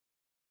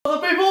Hello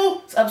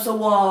people, it's episode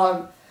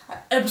 1.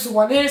 Episode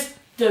 1 is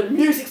the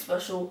music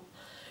special.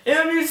 In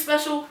the music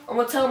special, I'm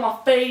gonna tell my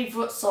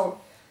favourite song.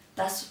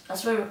 That's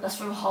very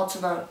hard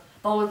to know,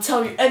 but I'm gonna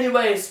tell you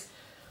anyways.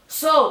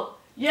 So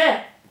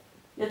yeah,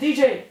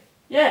 DJ,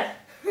 yeah,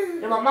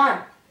 you're my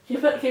man. Can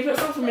you put a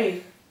song for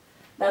me?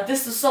 Now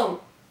this is the song.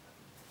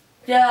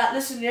 Yeah,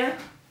 listen, yeah.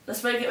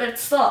 Let's get ready to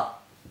start.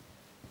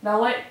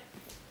 Now wait.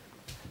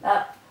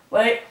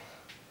 Wait.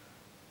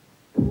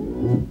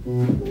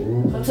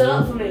 Turn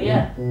up for me,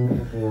 yeah.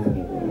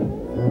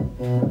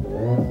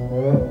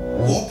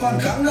 Oppa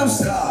Gangnam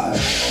Style.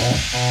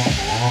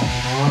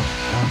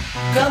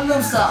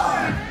 Gangnam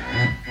Style.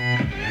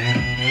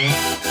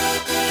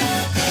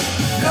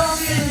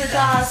 거기는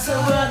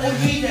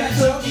다서워는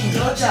위력적인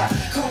여자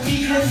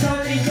거기는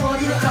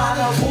설리거리를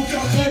하다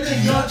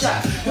우겨대는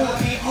여자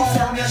여기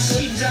오면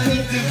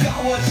심장이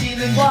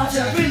뜨거워지는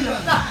여자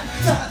위력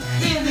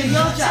따뜻한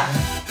여자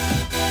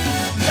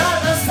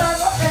나는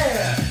사랑해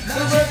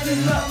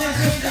그것은 너는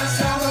그냥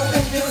사랑해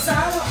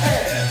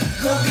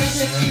거기서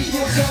이고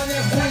전에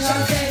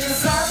완성되는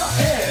사랑해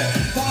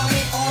밤이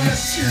오면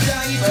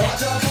심장이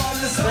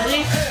터져버리는 사랑해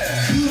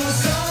그런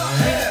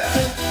사랑해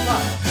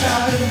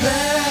나를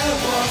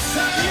배워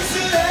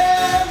사랑스레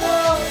너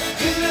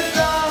그래 너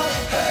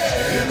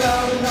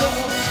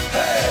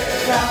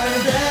나를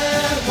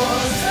배워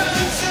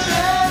사랑스레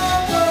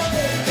너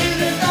그래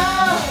너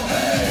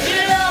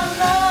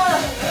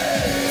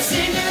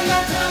지금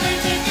나처럼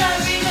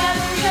이제까지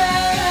가는 게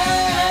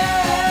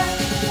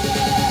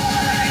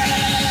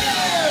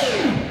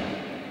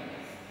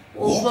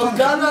오빠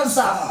Gangnam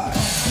Style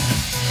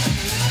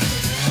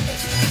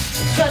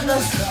Gangnam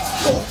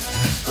Style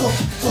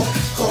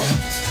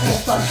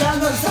오빠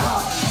Gangnam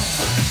Style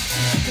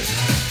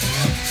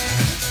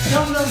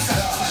Gangnam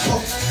Style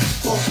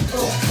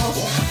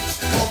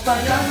오빠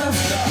Gangnam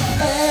Style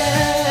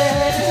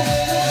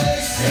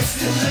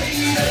Sexy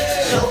lady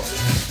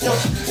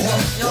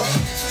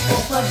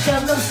오빠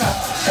Gangnam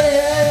Style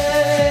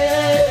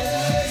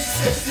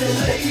Sexy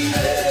lady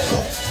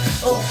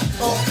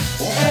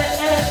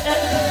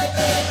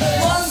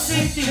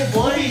원시티를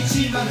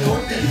버리지만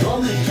놀 때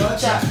너는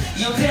여자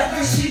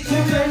이래하고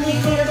싶으면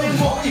이거를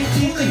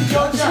머리띠는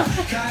여자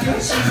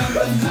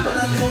가끔씩만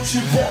만나는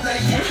노출보다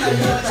예한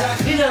여자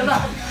이래봐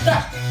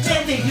딱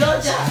쟤들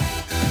여자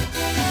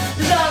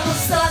나도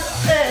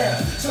사랑해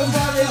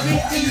전반에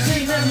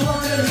위티지만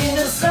너를 믿는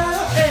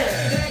사랑해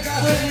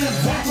우리는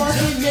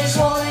버리면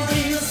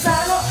버리는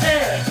사랑해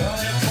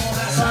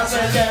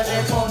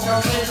사랑해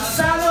보내는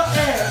사랑해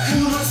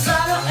그런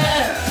사랑해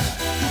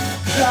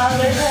나를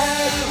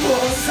해고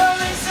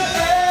사랑스레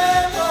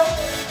너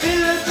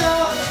그래 너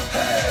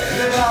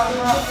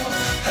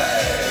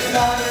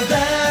나를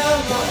배워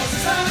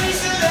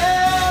사랑스레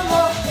너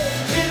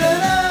그래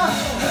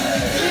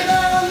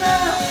너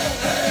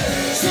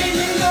지금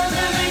너는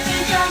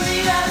이제까지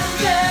가는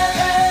게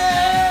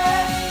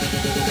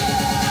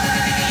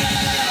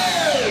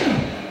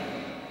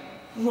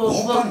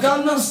오빠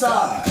Gangnam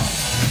Style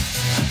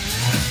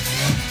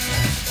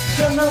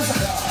Gangnam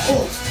Style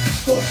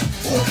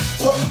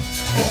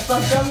오빠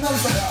Gangnam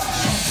Style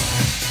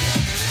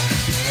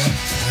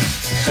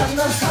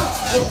Gangnam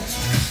Style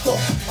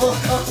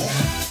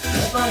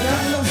오빠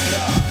Gangnam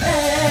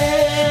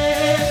Style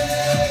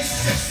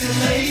Sexy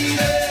lady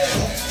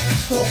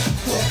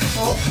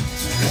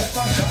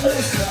오빠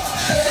Gangnam Style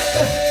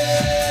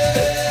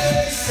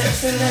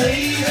Sexy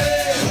lady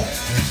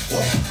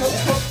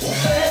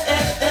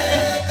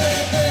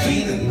We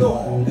don't know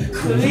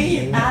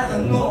Korean I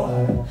don't know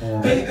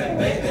Baby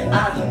I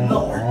don't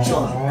know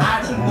John I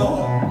don't know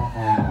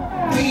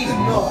We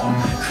don't know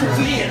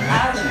Korean I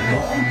don't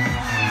know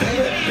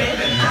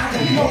Baby I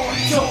don't know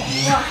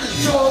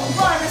John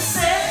wanna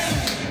say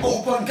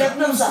오빠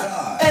Gangnam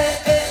Style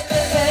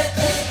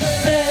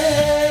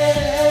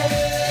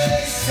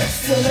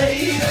Sexy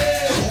lady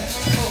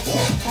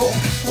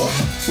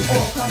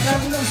오빠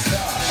Gangnam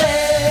Style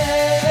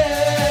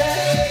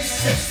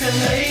Sexy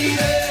lady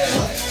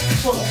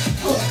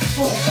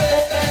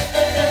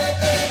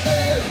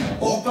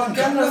오빠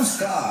Gangnam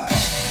Style.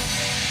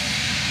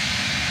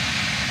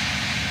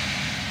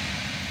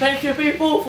 Thank you people.